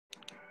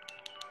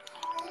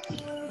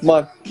Come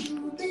on.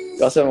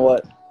 Got7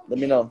 what? Let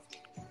me know.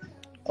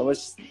 I'm gonna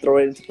just throw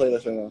it into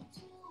playlist right now.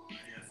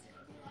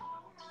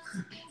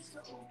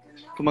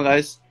 Come on,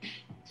 guys.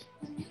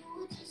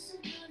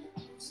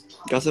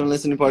 Got7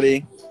 listening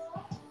party.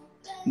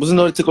 무슨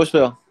노래 듣고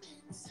싶어요?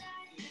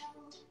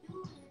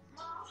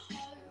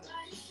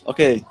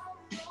 Okay.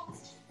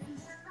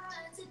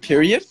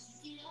 Period?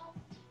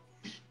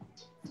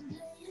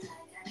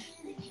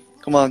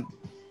 Come on.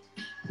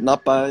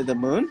 Not by the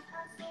moon?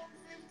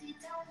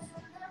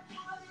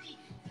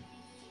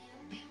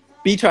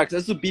 B tracks.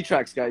 Let's do B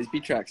tracks, guys. B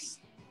tracks.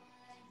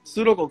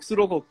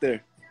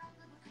 수록곡들.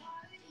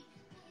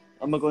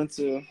 I'm going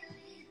to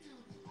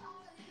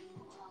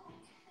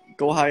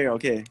go higher.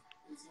 Okay.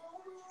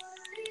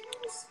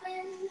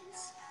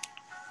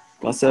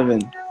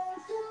 Got7.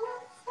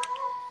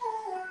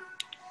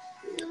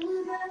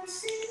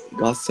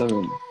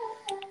 Got7.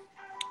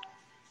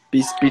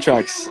 B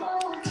tracks.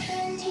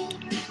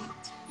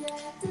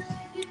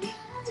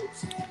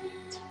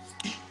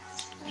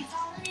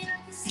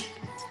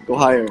 Go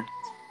higher.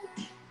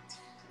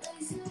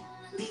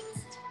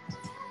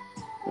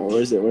 Oh,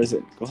 where is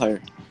it? Go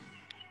higher.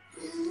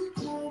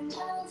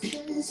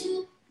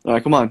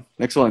 Alright, come on.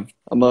 Next one.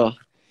 I'm gonna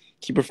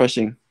keep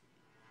refreshing.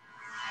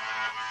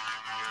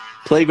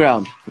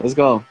 Playground. Let's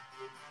go.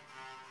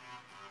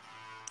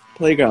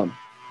 Playground.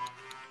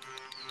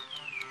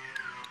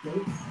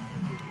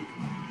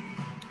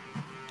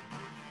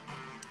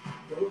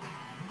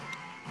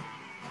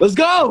 Let's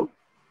go!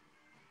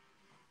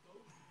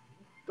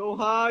 Go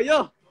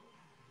higher!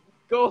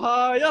 Go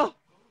higher!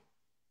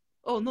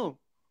 Oh no.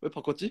 왜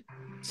바꿨지?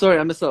 Sorry,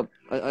 I messed up.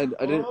 I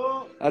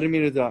didn't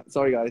mean to do that.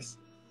 Sorry, guys.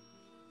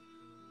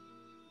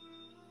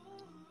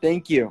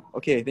 Thank you.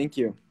 Okay, thank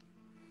you.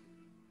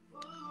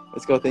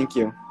 Let's go, thank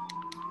you.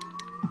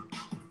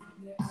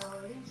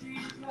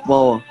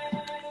 고마워.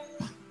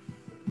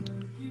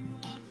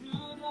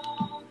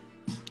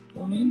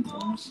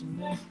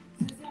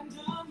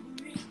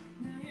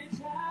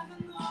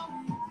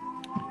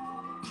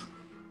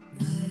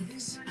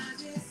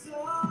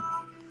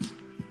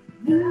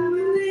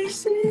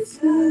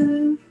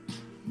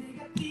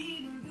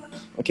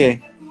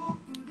 Okay.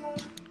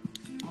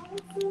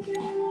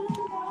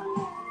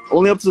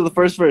 Only up to the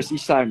first verse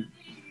each time.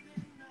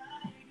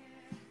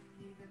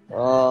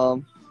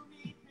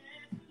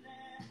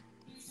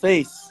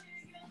 Face.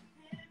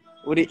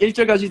 우리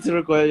 1절까지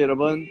들을 거예요,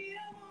 여러분.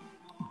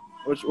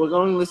 We're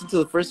going to listen to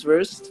the first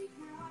verse,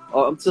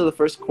 up to the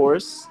first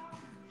chorus,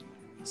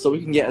 so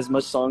we can get as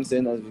much songs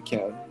in as we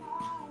can.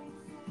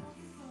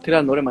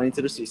 그래야 노래 많이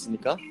들을 수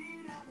있으니까.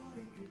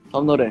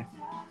 다음 노래.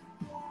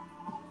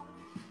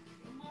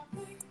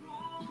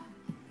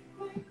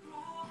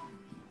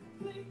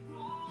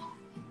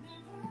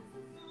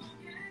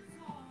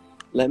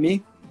 Let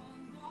me.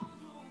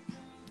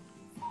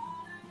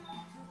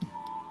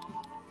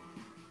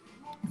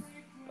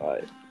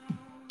 Alright.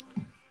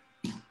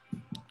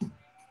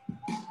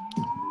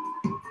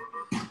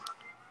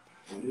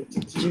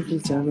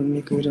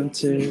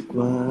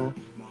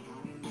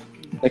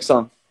 Next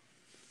song.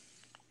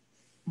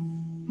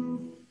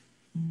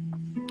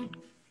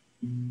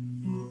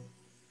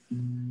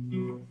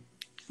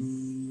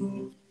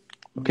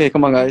 Okay,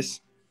 come on,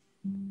 guys.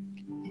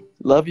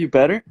 Love You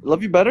Better?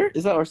 Love You Better?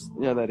 Is that our...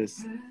 Yeah, that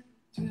is.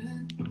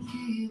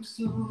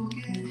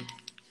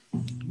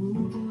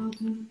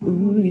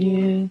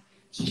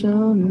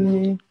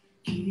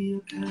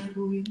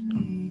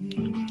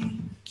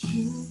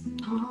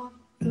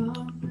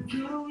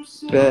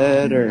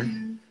 Better.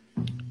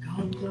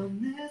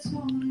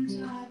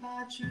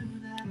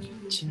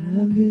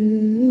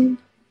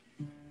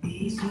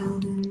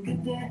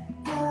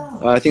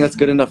 I think that's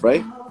good enough,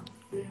 right?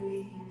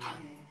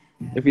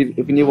 If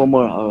we need one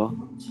more,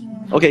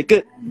 okay,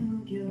 good.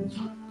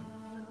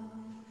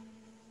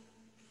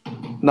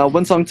 Now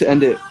one song to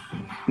end it.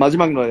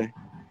 마지막 노래.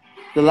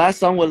 The last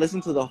song, we'll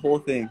listen to the whole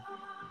thing.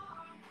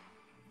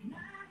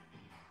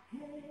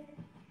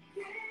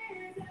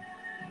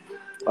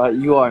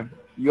 You are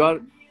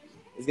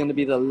is gonna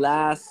be the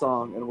last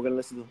song, and we're gonna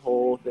listen to the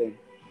whole thing.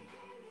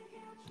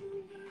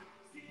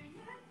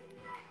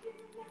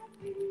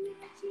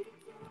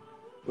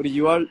 우리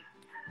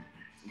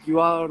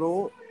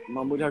유아로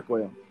마무리할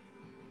거예요.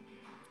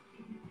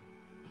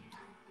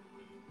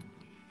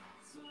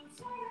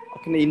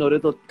 근데 이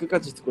노래도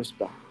끝까지 듣고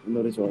싶다. 이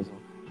노래 좋아서.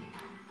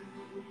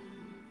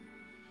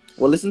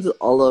 We'll listen to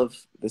all of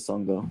this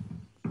song though.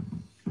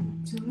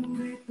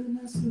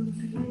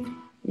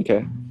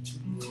 Okay.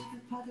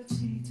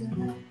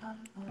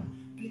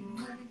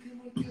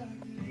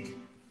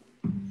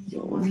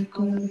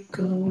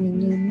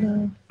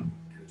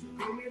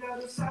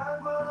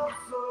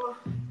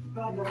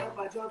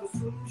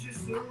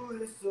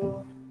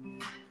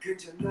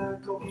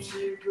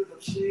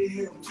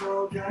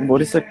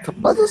 머리색 다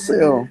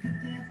빠졌어요.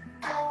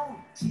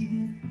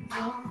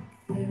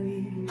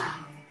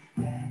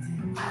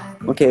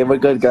 Okay, we're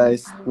good,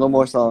 guys. No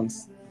more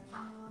songs.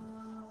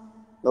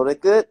 노래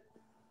끝.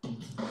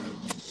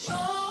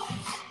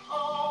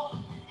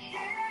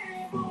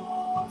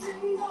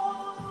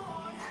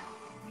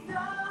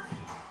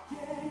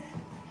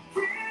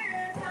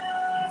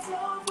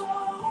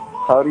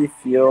 how do you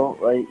feel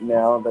right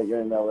now that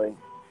you're in LA?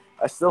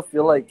 I still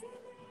feel like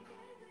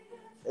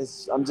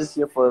I'm just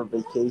here for a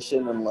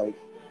vacation and like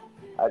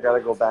I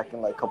gotta go back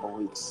in like a couple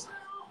weeks.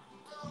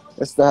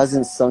 It still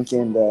hasn't sunk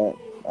in that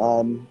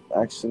I'm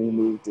actually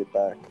moved it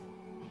back.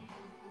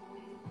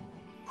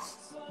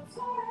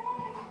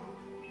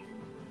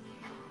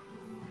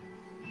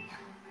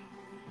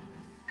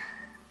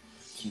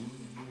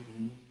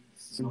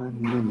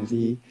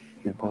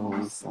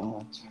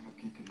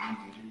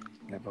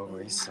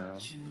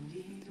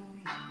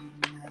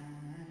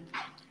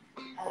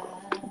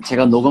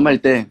 제가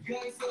녹음할 때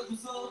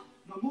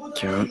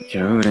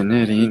겨울에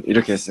내린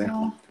이렇게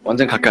했어요.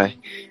 완전 가까이.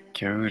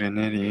 겨울에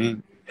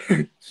내린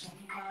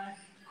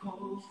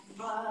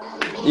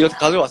이거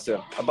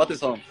가져왔어요.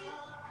 아파트에서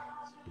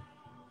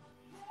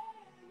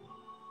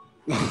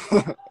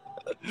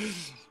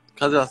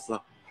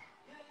가져왔어.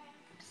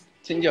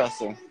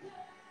 챙겨왔어.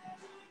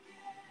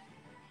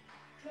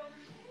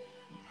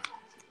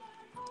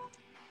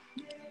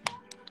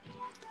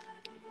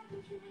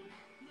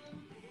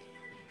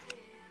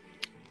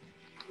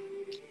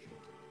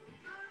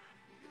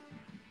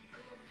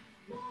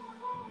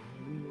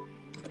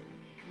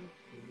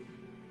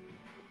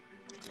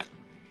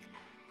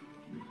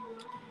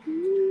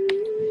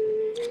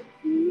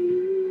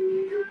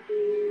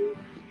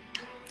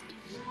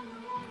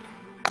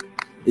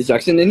 Is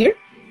Jackson in here?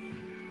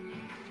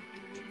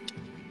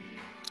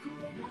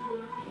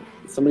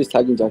 Somebody's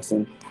tagging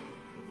Jackson.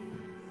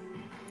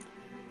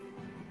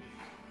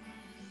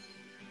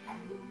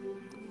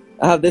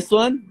 I have this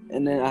one,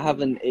 and then I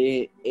have an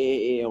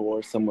AAA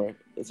award somewhere.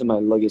 It's in my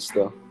luggage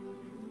though.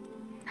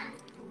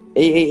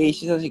 AAA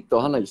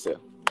시상식도 하나 있어요.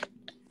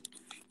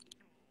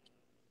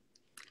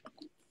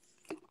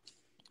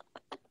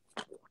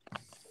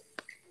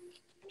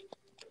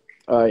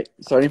 Alright,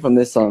 starting from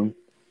this song.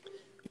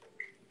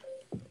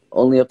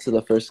 Only up to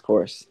the first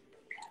chorus.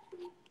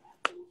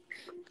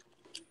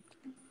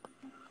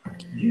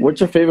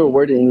 What's your favorite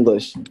word in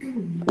English?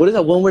 What is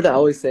that one word I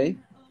always say?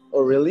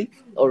 Oh really?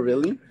 Oh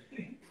really?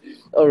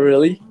 Oh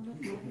really?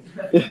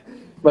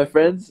 My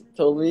friends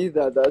told me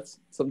that that's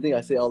something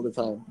I say all the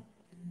time.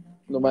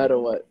 No matter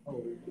what.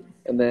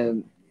 And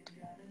then,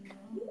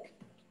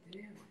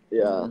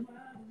 yeah.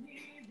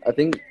 I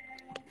think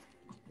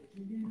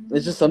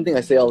it's just something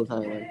I say all the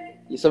time.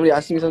 Like, somebody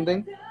asks me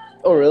something?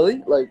 Oh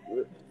really? Like,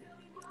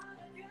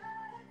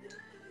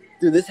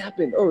 dude, this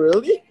happened. Oh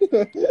really?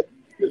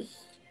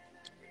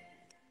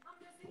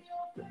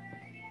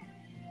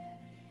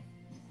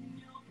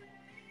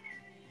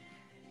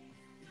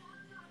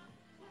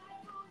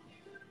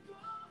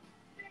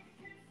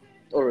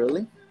 Oh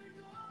really?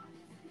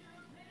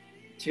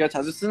 제가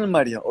자주 쓰는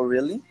말이야. Oh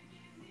really?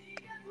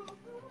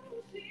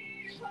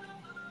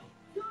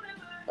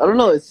 I don't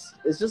know. It's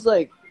just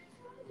like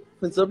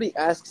when somebody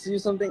asks you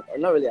something, or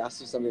not really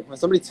asks you something. When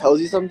somebody tells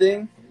you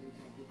something,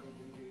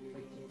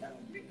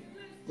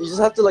 you just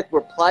have to like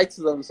reply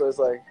to them. So it's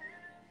like,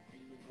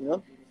 you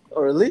know,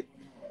 oh really?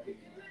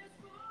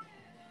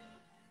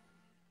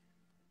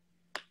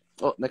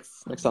 Oh,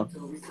 next song.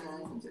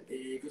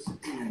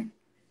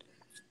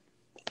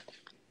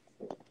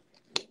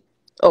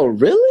 Oh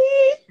really?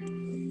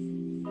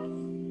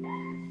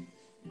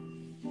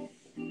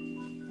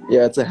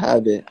 Yeah, it's a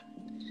habit.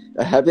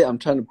 A habit I'm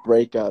trying to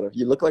break out of.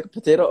 You look like a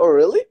potato? Oh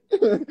really?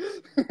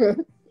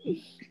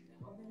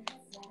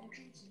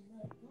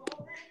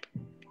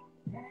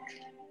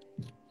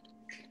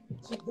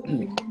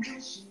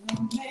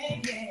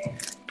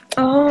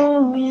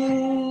 Oh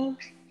yeah.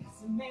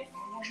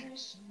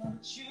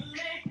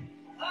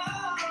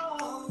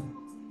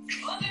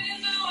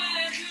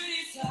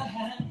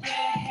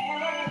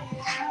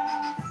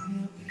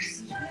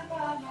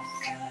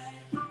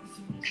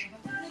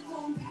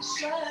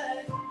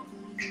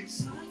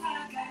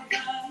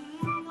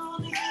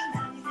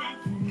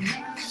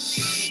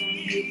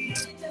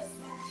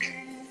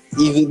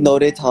 Even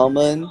노래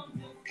다음은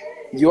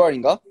You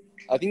Are인가?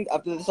 I think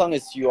after the song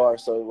is You Are,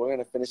 so we're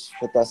gonna finish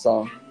with that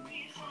song.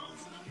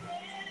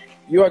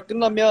 You Are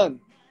끝나면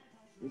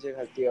이제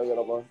갈게요,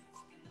 여러분.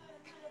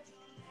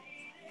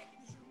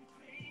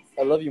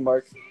 I love you,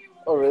 Mark.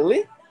 Oh,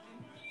 really?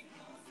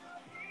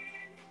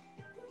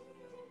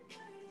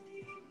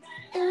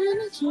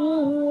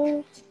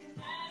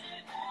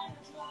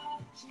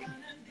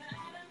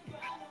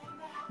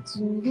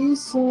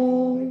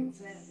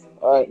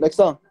 Alright, next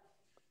song.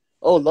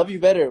 Oh, Love You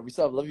Better. We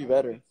still have Love You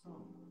Better.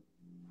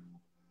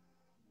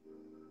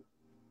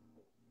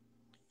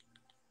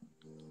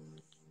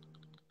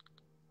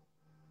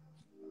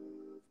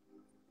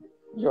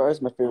 You Are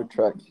is my favorite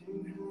track.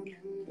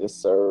 Yes,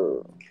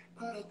 sir.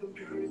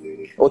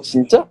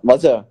 진짜?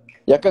 맞아.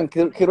 약간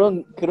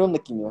그런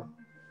느낌이야.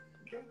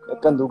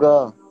 약간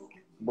누가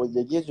뭐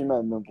얘기해주면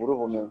아니면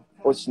물어보면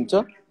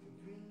진짜?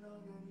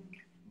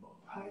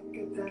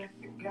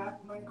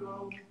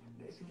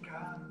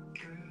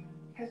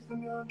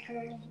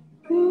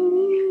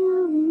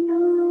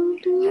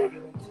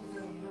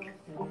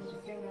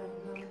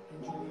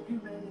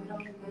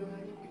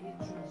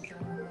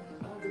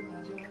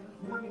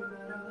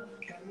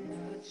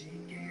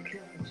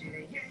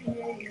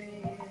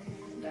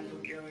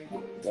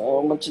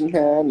 또 멋진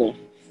하늘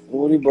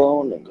우리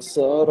보는 거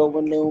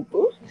서로의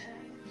눈빛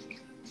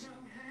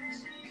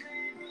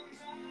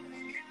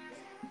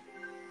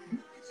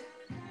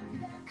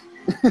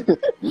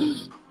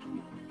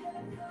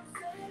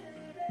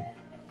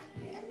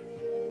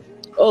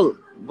Oh,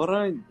 why don't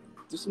I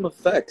do some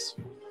effects?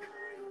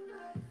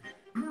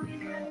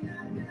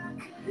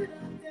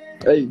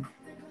 Hey.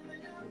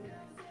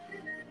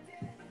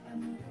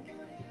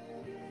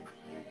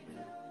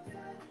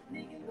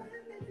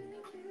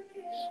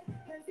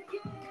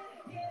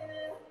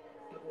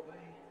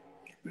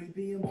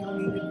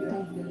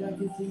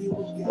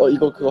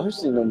 이거 그거 할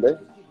수 있는데?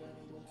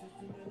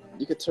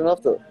 You could turn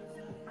off the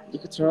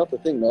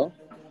thing, no?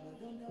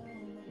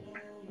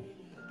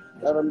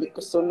 나를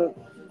믿고서는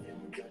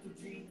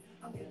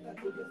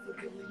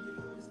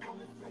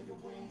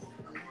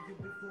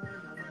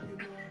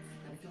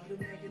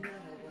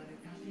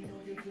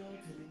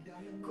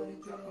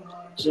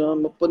저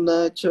못 본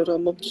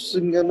나처럼 멈출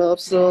순간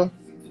없어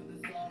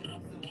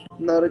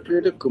나를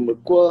그려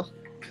꿈을 꿔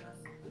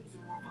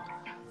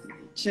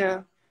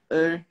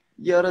창을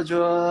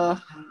열어줘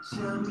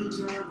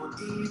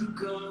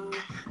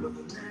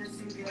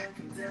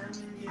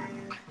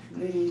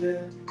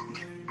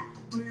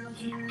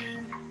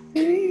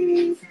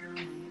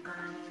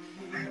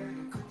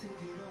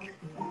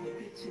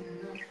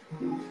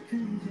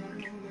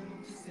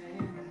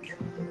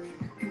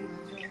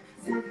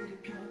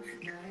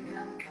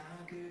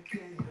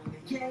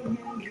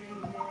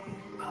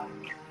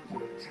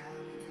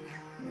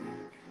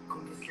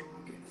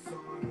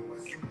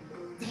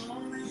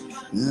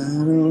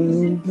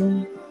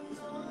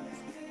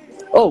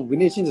Oh, we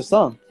need to change the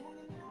song.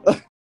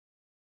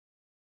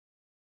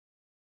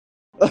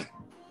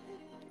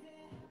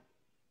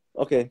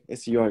 Okay,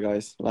 it's you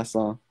guys. Last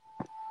song.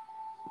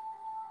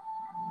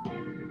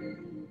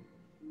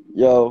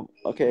 Yo,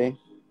 okay.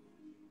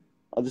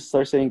 I'll just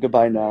start saying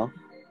goodbye now.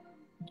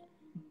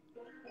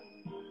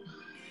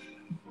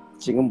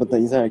 지금부터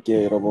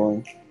인사할게요,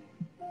 여러분.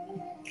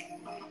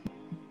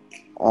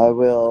 I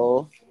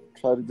will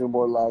try to do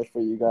more live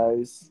for you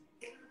guys.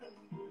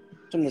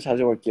 좀 더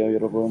자주 올게요,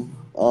 여러분.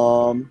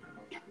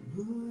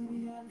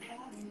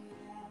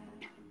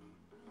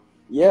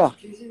 Yeah.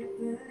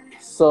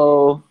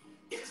 So,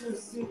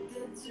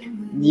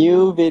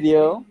 new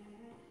video.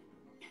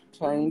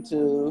 Trying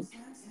to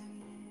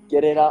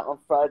get it out on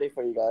Friday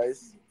for you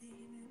guys.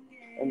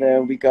 And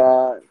then we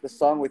got the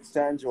song with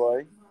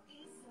Sanjoy.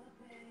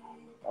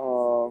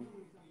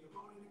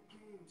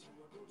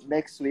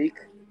 Next week.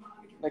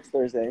 Next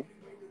Thursday.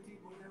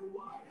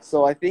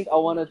 So I think I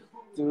want to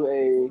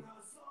do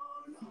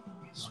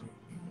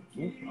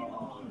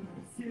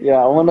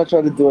I want to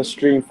try to do a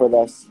stream for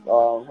that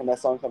when that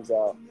song comes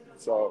out.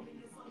 So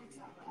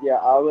yeah,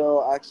 I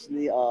will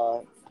actually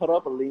put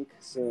up a link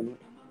soon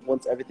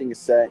once everything is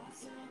set.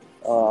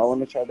 I want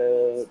to try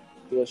to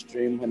do a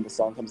stream when the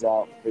song comes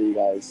out for you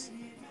guys.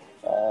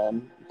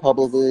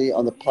 Probably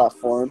on the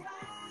platform.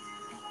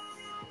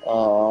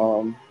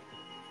 What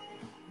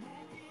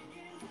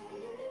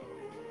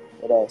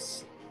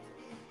else?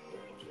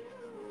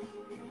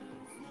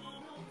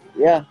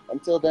 Yeah,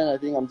 until then, I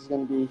think I'm just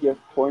going to be here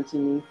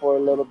quarantining for a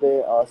little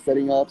bit,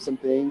 setting up some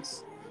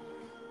things.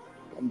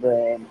 And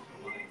then,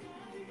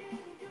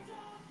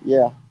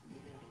 yeah.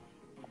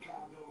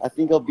 I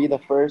think I'll be the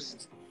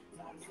first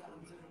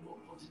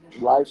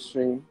live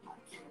stream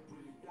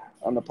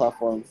on the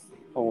platform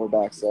when we're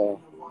back. So,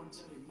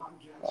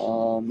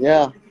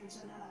 yeah.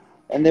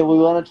 And then we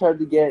want to try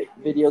to get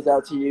videos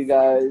out to you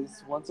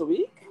guys once a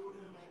week?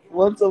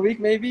 Once a week,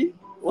 maybe?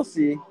 We'll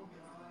see.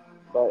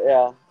 But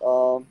yeah,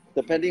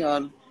 depending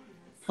on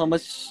how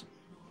much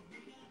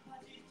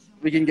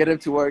we can get him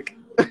to work.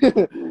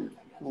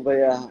 But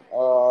yeah,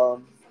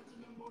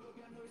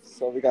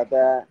 so we got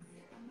that.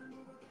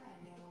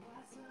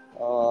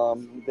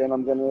 Then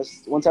I'm gonna,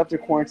 once after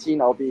quarantine,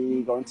 I'll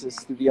be going to the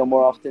studio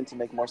more often to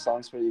make more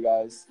songs for you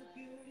guys.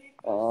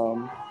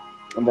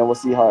 And then we'll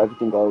see how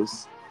everything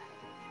goes.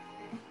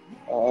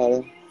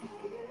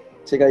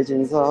 제가 이제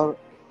인사할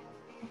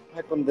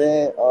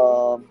건데,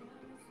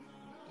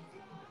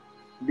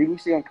 미국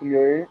시간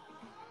금요일,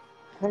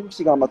 한국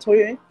시간 아마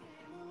토요일,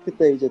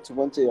 그때 이제 두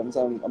번째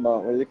영상 아마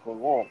올릴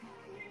거고,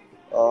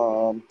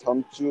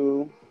 다음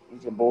주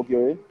이제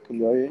목요일,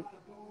 금요일,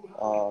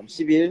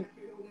 10일,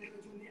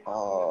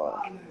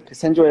 그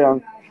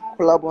센조이랑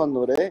콜라보한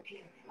노래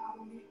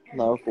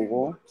나올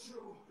거고,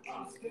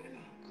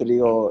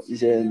 그리고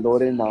이제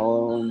노래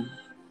나올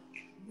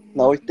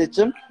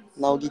때쯤,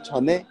 나오기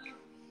전에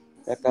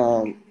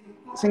약간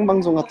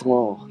생방송 같은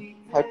거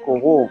할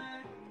거고,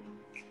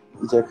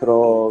 이제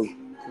그거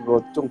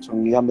좀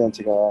정리하면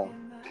제가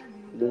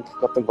링크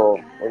같은 거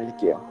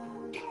올릴게요.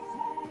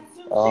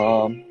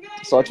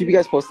 So I'll keep you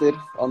guys posted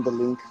on the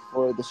link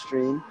for the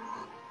stream.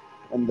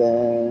 And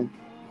then,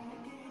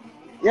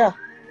 yeah.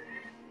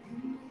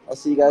 I'll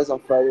see you guys on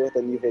Friday with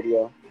a new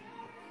video.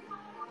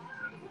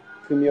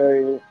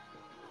 금요일,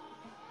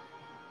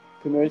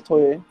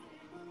 토요일.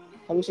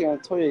 한국 시간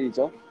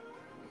토요일이죠.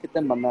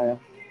 그땐 만나요.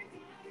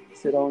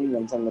 새로운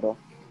영상으로.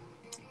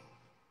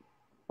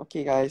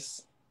 Okay,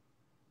 guys.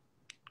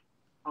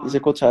 이제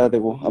곧 자야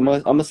되고. I'm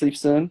gonna sleep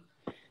soon.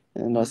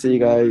 And I'll see you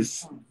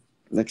guys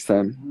next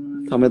time.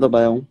 다음에 또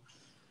봐요.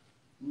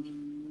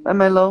 Bye,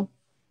 Milo.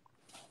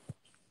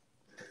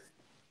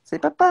 Say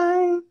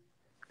bye-bye.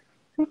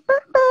 Say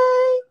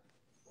bye-bye.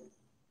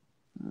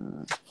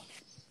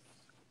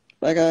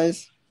 Bye,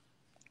 guys.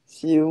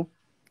 See you.